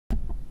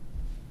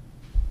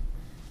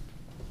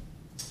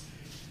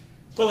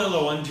Well,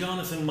 hello, I'm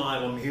Jonathan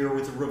Milam here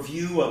with a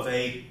review of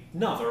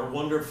another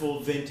wonderful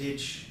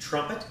vintage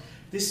trumpet.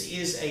 This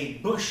is a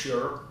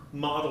Buescher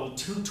Model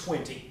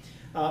 220.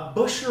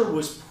 Buescher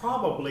was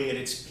probably at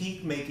its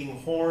peak making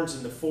horns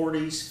in the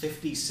 40s,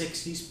 50s,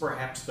 60s,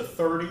 perhaps the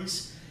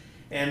 30s.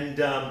 And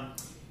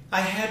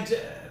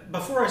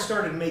before I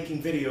started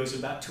making videos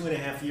about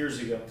 2.5 years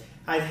ago,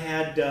 I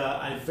had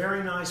a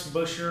very nice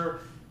Buescher.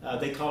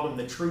 They called them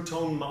the True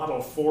Tone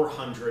Model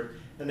 400.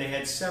 And they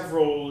had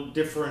several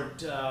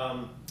different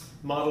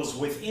models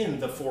within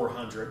the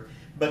 400.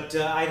 But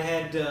I'd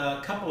had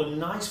a couple of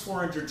nice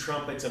 400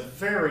 trumpets, a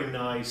very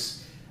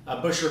nice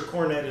Buescher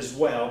cornet as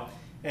well.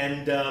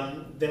 And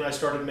then I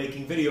started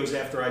making videos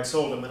after I'd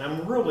sold them. And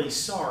I'm really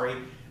sorry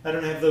I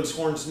don't have those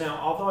horns now,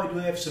 although I do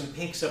have some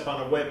pics up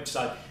on a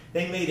website.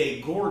 They made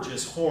a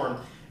gorgeous horn.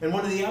 And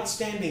one of the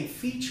outstanding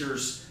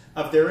features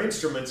of their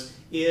instruments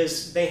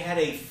is they had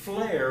a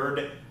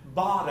flared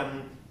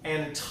bottom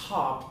and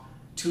top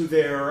to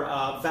their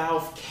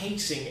valve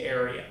casing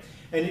area.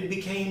 And it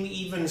became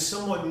even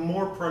somewhat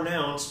more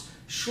pronounced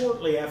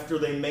shortly after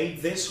they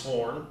made this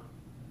horn.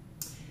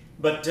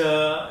 But,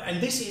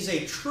 and this is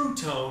a True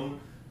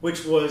Tone,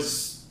 which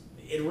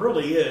it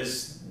really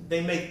is,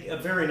 they make a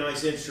very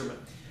nice instrument.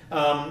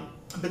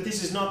 But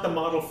this is not the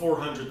Model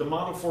 400. The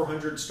Model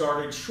 400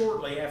 started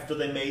shortly after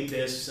they made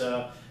this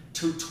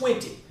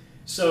 220.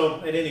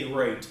 So, at any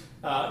rate,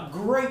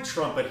 great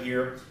trumpet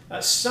here.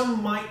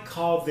 Some might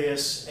call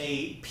this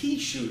a pea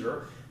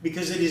shooter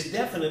because it is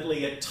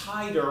definitely a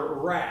tighter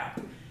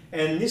wrap.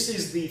 And this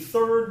is the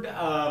third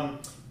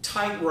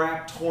tight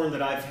wrapped horn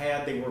that I've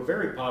had. They were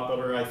very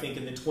popular, I think,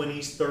 in the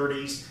 20s,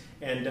 30s,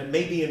 and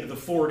maybe into the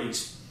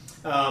 40s.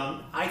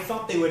 I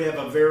thought they would have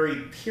a very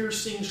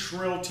piercing,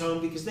 shrill tone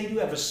because they do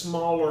have a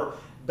smaller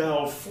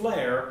bell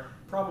flare,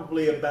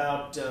 probably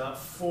about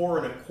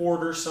 4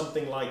 1/4,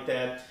 something like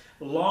that.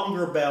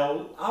 Longer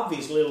bell,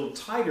 obviously a little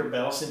tighter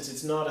bell since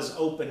it's not as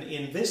open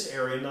in this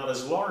area, not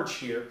as large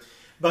here,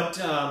 but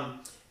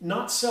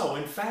not so.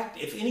 In fact,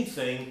 if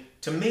anything,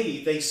 to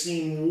me, they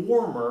seem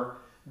warmer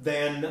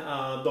than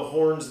the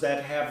horns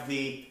that have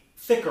the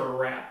thicker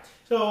wrap.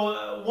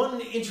 So one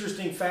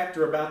interesting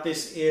factor about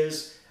this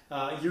is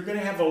you're going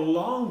to have a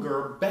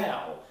longer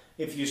bell.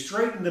 If you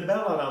straighten the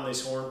bell out on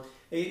this horn,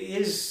 it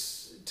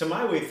is, to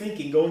my way of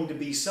thinking, going to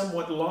be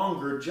somewhat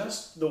longer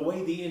just the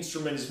way the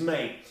instrument is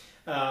made.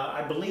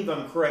 I believe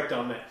I'm correct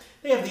on that.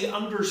 They have the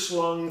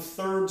underslung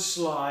third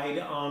slide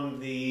on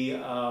the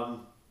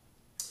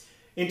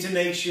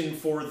intonation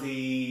for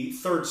the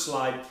third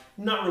slide.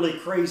 Not really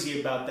crazy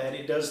about that.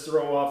 It does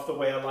throw off the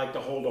way I like to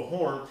hold a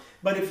horn.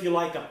 But if you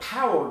like a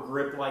power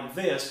grip like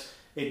this,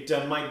 it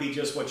might be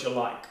just what you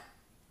like.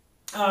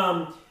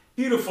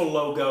 Beautiful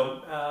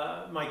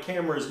logo. My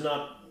camera is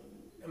not...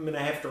 I'm going to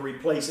have to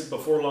replace it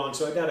before long,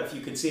 so I doubt if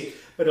you can see it.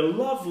 But a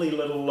lovely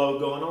little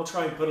logo, and I'll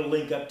try and put a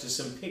link up to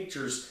some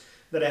pictures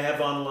that I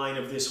have online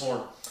of this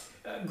horn.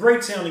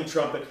 Great sounding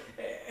trumpet.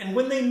 And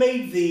when they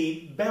made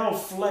the bell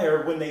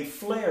flare, when they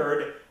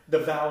flared the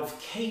valve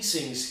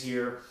casings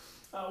here,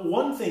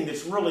 one thing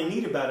that's really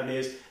neat about it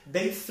is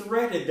they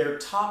threaded their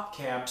top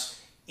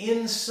caps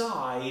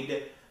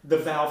inside the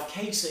valve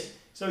casing.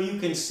 So you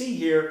can see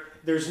here,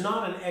 there's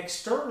not an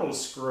external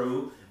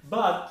screw,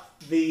 but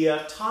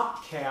the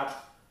top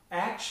cap,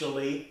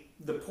 actually,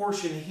 the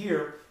portion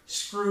here,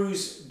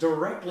 screws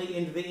directly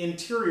into the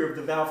interior of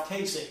the valve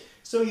casing.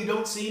 So you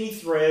don't see any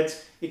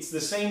threads. It's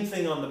the same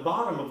thing on the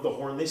bottom of the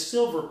horn. This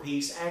silver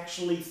piece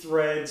actually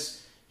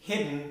threads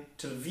hidden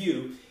to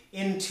view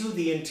into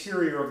the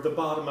interior of the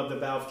bottom of the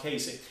valve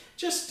casing.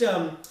 Just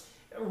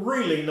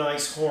really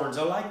nice horns.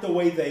 I like the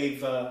way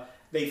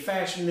they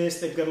fashioned this.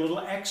 They've got a little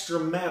extra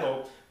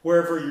metal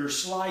wherever your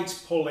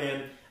slides pull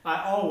in.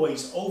 I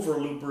always over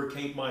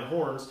lubricate my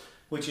horns,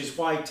 which is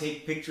why I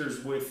take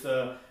pictures with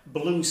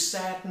blue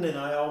satin, and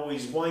I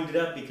always wind it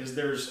up because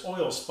there's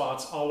oil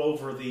spots all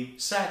over the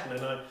satin,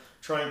 and I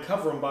try and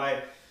cover them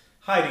by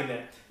hiding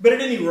that. But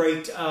at any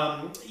rate,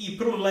 you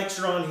put a little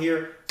extra on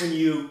here. When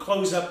you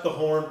close up the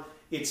horn,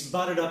 it's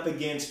butted up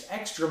against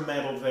extra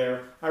metal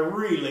there. I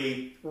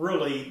really,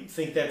 really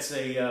think that's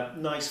a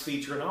nice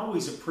feature, and I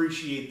always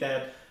appreciate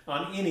that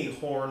on any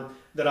horn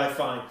that I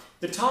find.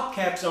 The top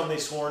caps on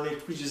this horn,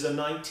 which is a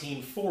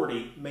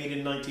 1940, made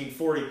in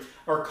 1940,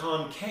 are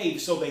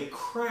concave, so they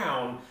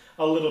crown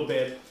a little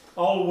bit.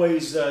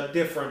 Always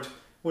different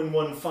when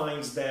one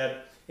finds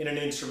that in an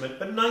instrument.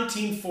 But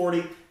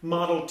 1940,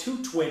 Model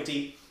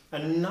 220, a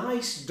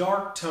nice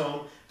dark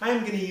tone. I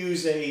am going to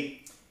use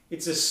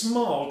it's a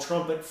small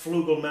trumpet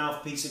flugel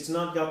mouthpiece. It's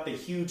not got the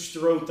huge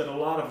throat that a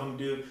lot of them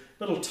do.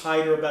 A little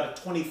tighter, about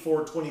a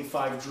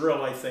 24-25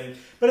 drill, I think.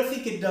 But I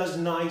think it does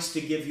nice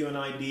to give you an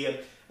idea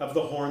of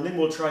the horn. Then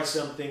we'll try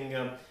something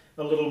a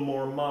little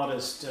more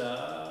modest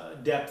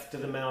depth to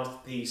the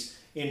mouthpiece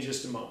in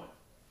just a moment.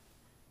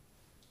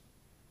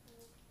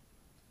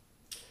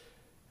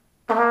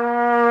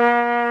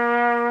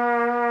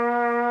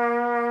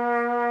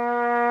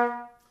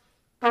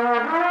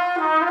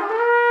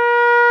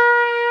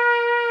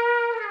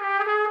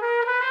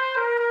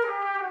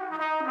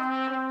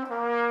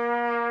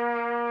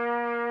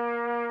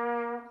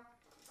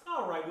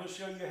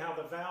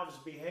 the valves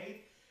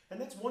behave. And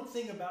that's one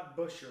thing about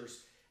Bueschers.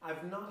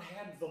 I've not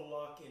had the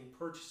luck in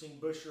purchasing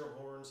Buescher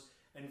horns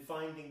and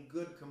finding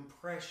good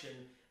compression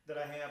that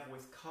I have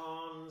with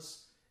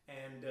Cons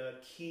and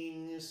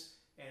Kings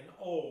and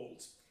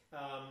Olds.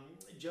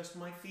 Just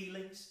my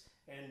feelings,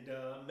 and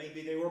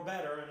maybe they were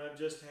better, and I've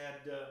just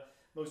had,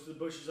 most of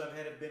the Bueschers I've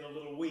had have been a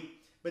little weak.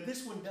 But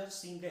this one does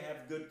seem to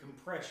have good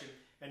compression,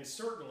 and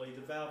certainly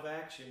the valve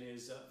action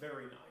is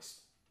very nice.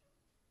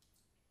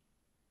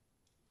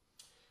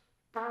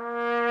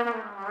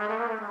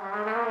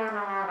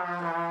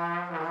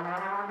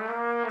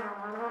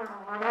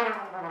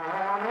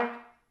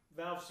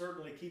 Valves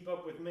certainly keep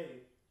up with me.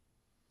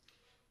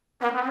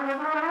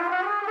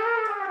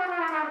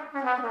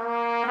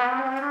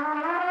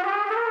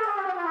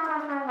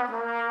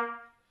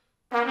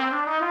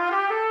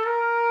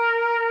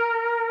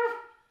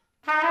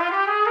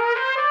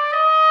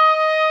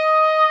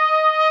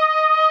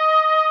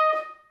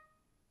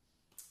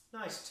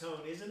 Nice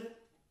tone, isn't it?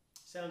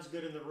 Sounds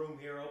good in the room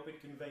here. I hope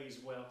it conveys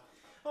well.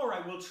 All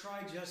right, we'll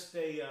try just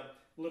a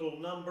little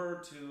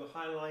number to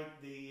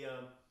highlight the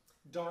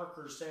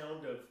darker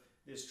sound of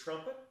this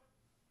trumpet.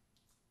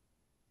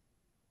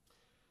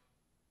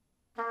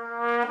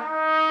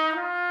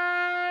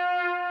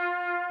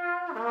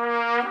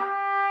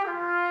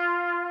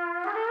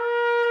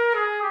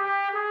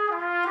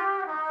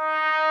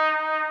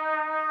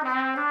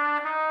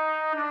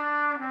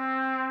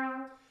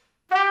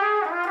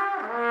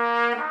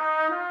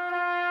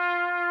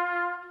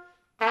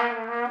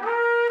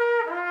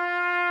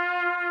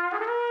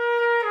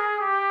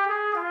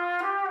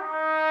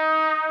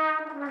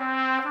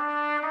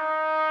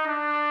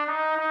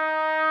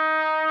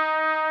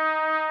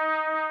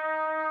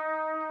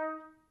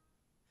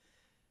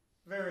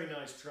 Very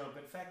nice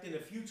trumpet. In fact, in a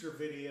future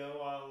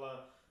video,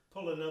 I'll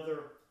pull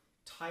another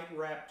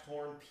tight-wrapped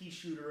horn, pea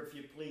shooter if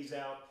you please,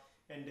 out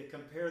and to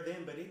compare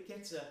them, but it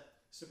gets a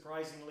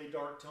surprisingly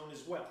dark tone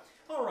as well.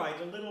 All right,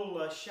 a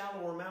little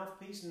shallower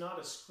mouthpiece, not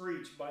a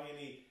screech by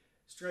any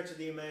stretch of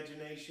the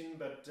imagination,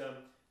 but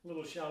a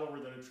little shallower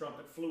than a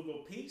trumpet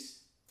flugel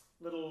piece,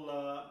 little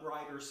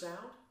brighter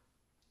sound.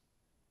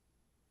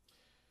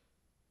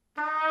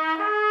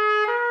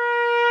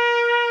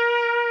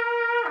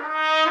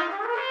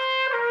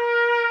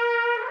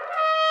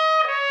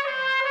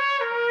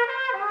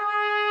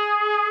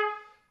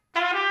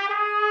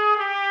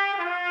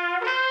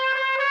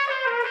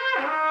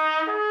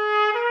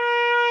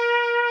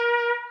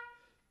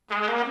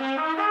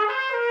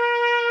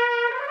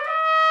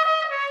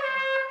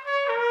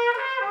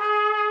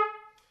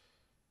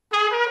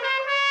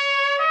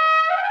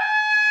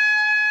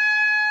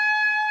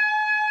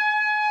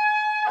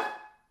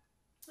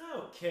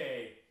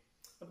 Okay,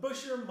 a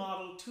Buescher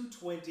Model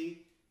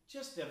 220,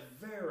 just a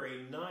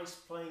very nice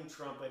playing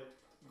trumpet,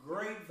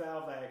 great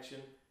valve action.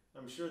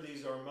 I'm sure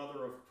these are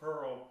mother of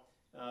pearl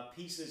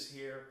pieces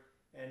here,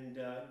 and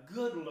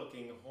good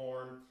looking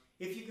horn.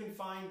 If you can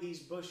find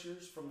these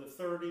Bueschers from the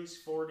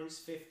 30s,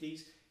 40s,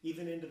 50s,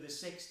 even into the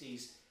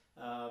 60s,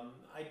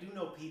 I do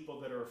know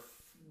people that are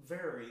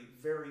very,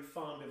 very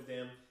fond of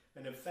them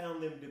and have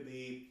found them to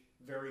be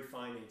very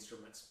fine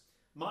instruments.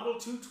 Model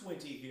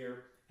 220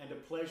 here, and a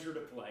pleasure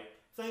to play.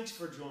 Thanks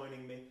for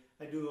joining me.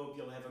 I do hope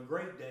you'll have a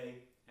great day,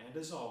 and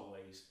as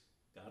always,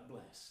 God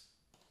bless.